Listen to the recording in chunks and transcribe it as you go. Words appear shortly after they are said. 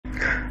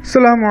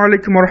Assalamu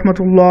alaikum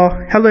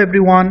warahmatullah. Hello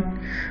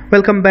everyone,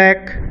 welcome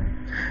back.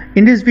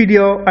 In this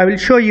video I will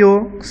show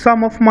you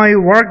some of my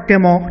work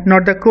demo,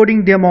 not the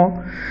coding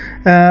demo.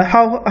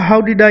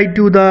 How did I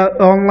do the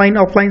online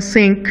offline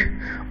sync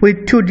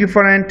with two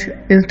different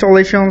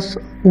installations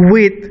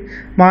with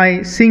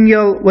my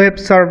single web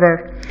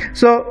server.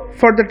 So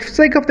for the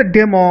sake of the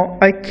demo,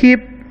 I keep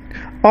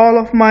all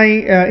of my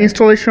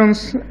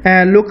installations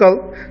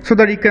local so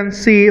that you can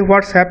see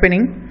what's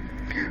happening.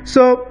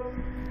 So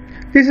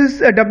this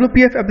is a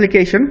WPF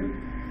application,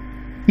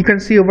 you can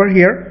see over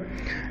here,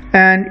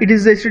 and it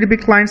is a HTTP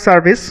client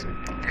service,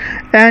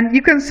 and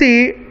you can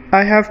see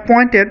I have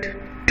pointed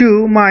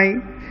to my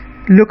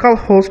local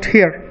host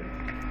here.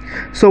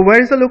 So where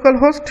is the local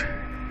host?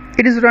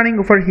 It is running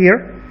over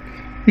here.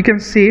 You can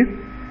see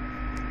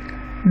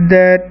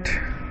that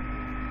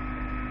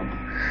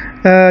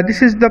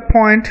this is the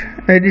point.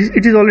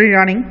 It is already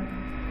running,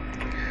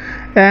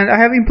 and I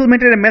have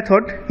implemented a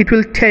method. It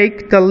will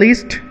take the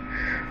list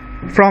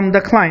from the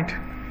client.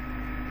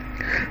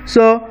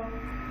 So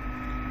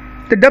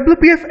the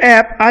WPF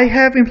app I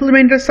have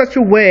implemented such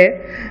a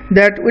way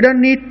that we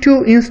don't need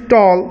to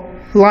install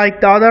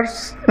like the other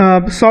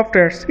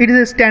softwares. It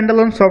is a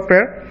standalone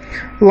software.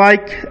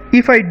 Like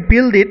if I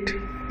build it,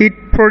 it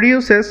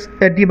produces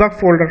a debug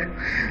folder,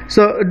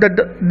 so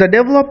the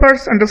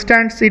developers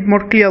understands it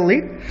more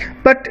clearly.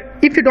 But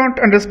if you don't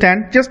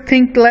understand, just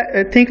think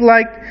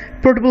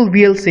like portable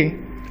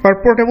VLC or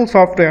portable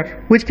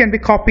software, which can be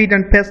copied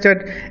and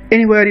pasted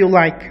anywhere you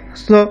like.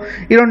 So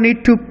you don't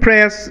need to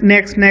press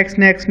next,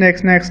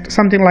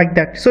 something like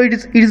that. So it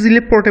is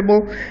easily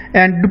portable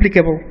and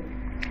duplicable.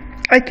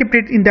 I kept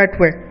it in that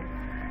way.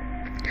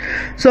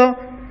 So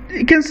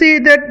you can see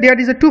that there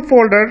is a two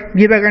folder,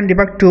 debug and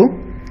debug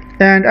 2,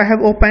 and I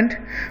have opened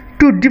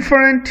two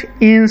different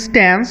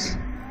instances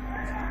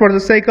for the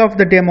sake of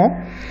the demo,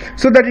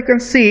 so that you can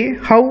see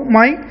how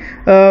my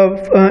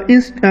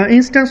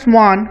instance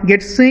 1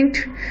 gets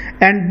synced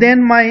and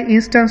then my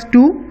instance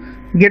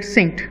 2 gets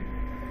synced.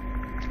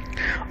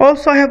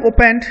 Also I have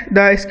opened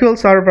the SQL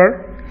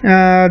server.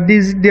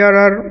 There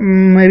are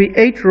maybe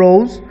 8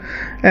 rows,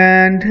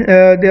 and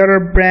there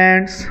are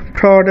brands,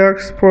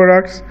 products.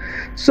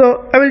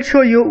 So I will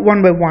show you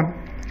one by one.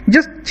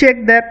 Just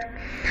check that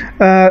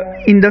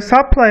in the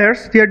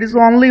suppliers there is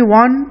only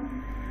one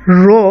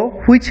row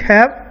which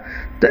have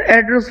the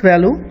address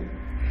value,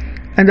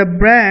 and the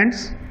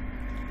brands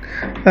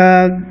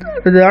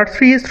the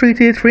R3 is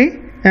 333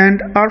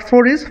 and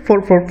R4 is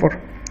 444.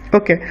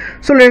 Okay,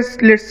 so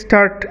let's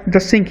start the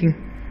syncing.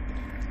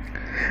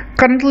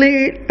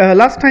 Currently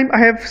last time I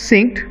have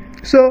synced.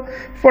 So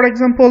for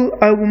example,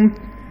 I'm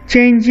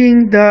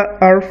changing the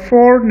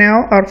R4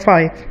 now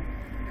R5.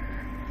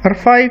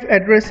 R5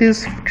 address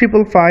is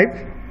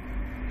 555.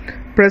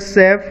 Press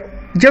save.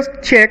 Just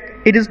check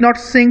it is not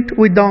synced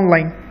with the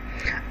online.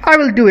 I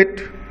will do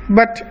it,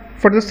 but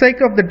for the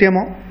sake of the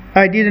demo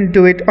I didn't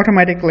do it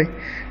automatically.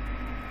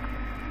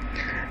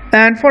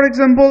 And for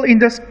example, in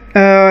this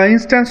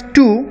instance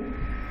 2,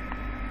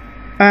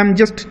 I'm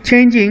just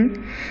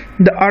changing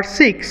the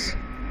R6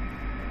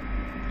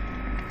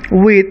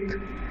 with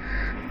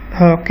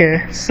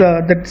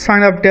so the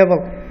sign of devil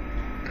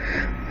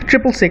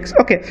 666.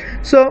 Okay,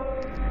 so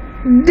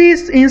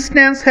this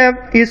instance have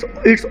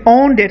its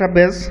own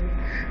database.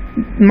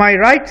 My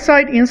right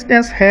side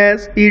instance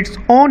has its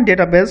own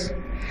database.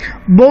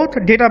 Both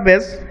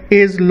database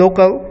is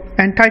local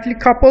and tightly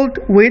coupled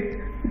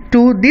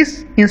to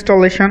this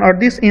installation or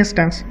this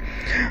instance.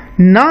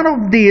 None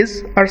of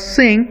these are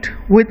synced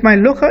with my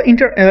local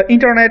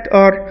internet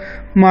or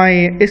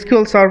my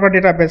SQL server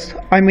database.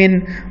 I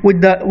mean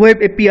with the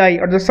web API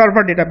or the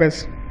server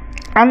database,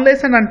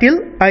 unless and until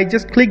I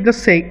just click the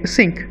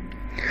sync.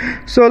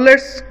 So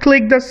let's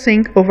click the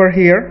sync over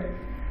here.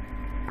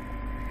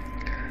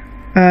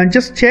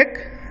 Just check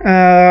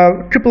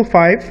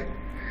 555,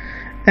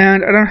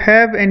 and I don't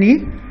have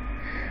any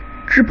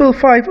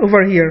 555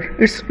 over here.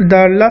 It's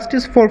the last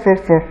is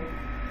 444.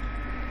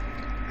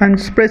 I'm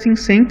just pressing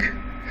sync,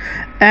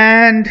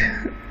 and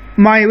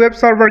my web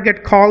server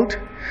get called,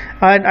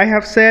 and I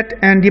have set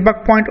and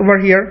debug point over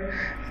here,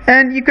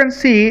 and you can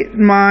see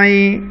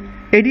my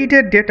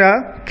edited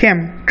data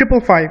came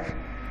 555.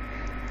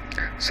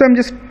 So I'm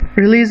just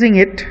releasing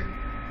it.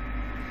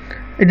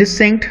 It is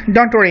synced.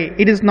 Don't worry,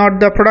 it is not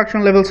the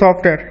production level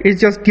software, it's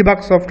just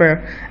debug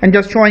software. I'm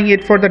just showing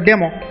it for the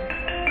demo.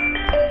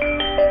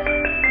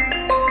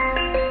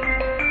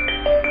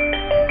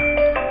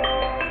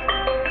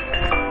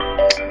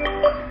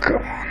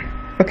 Come on.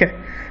 Okay,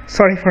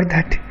 sorry for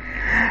that.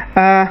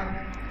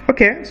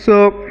 Okay,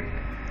 so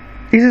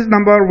this is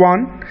number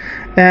 1,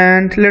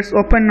 and let's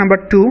open number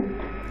 2.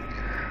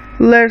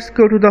 Let's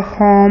go to the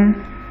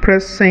home,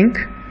 press sync,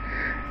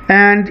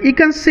 and you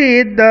can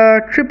see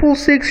the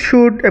 666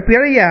 should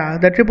appear. Yeah,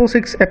 the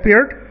 666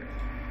 appeared.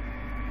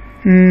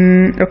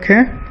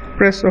 Okay,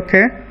 press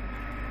OK,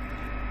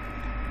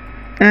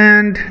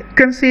 and you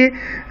can see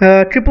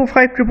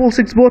 555,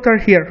 666 both are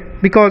here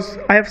because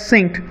I have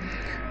synced.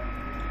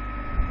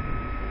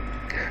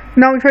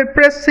 Now if I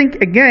press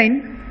sync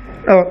again,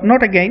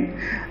 not again,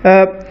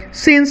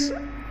 since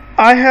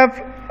I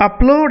have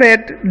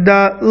uploaded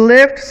the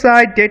left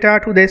side data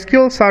to the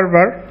SQL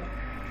server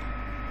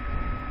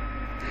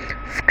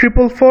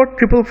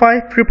 444,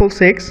 555,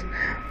 666,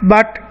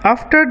 but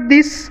after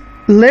this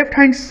left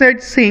hand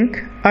side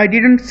sync I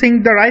didn't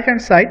sync the right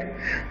hand side,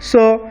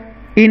 so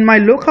in my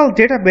local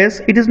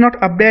database it is not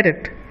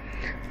updated.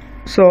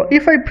 So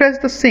if I press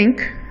the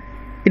sync,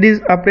 it is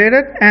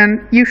updated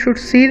and you should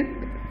see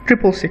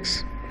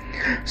 666.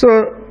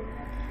 So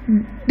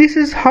this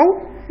is how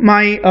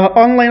my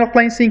online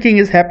offline syncing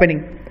is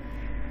happening.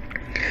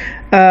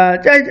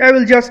 I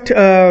will just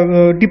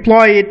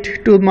deploy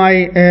it to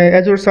my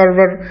Azure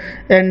server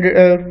and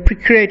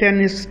create a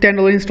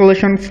standalone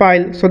installation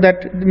file so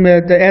that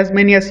as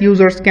many as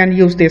users can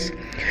use this.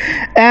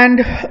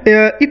 And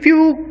if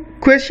you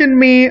question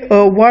me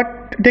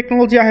what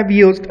technology I have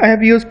used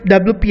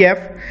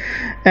WPF,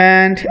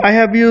 and I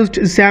have used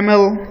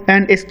XAML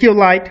and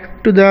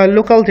SQLite to the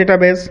local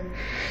database.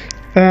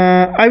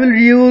 I will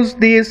use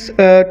this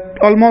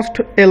almost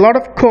a lot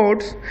of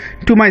codes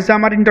to my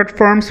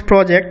xamarin.forms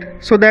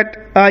project so that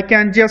I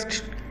can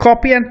just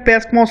copy and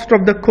paste most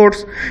of the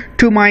codes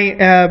to my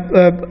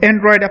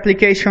Android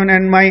application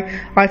and my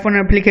iPhone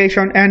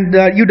application and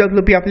the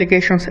UWP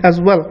applications as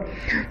well.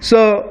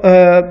 So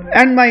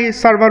and my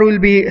server will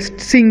be a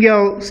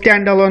single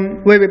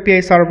standalone web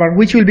API server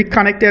which will be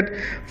connected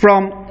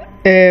from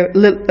a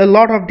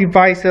lot of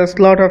devices,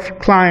 lot of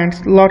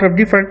clients, lot of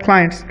different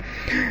clients.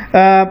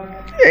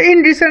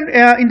 In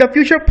the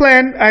future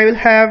plan, I will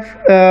have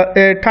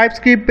a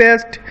TypeScript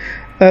based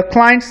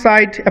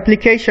client-side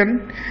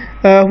application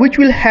which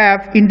will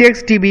have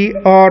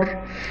IndexedDB or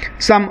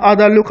some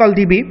other local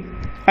DB.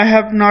 I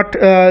have not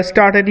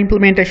started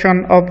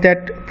implementation of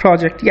that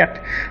project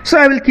yet, so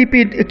I will keep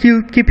you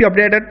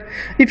updated.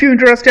 If you're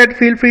interested,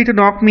 feel free to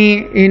knock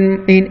me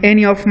in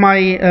any of my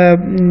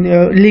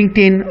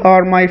LinkedIn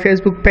or my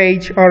Facebook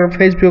page or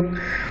Facebook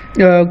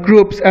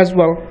groups as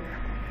well.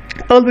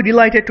 I'll be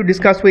delighted to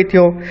discuss with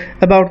you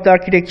about the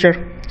architecture.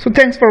 So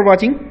thanks for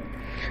watching.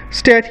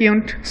 Stay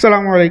tuned.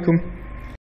 Assalamu alaikum.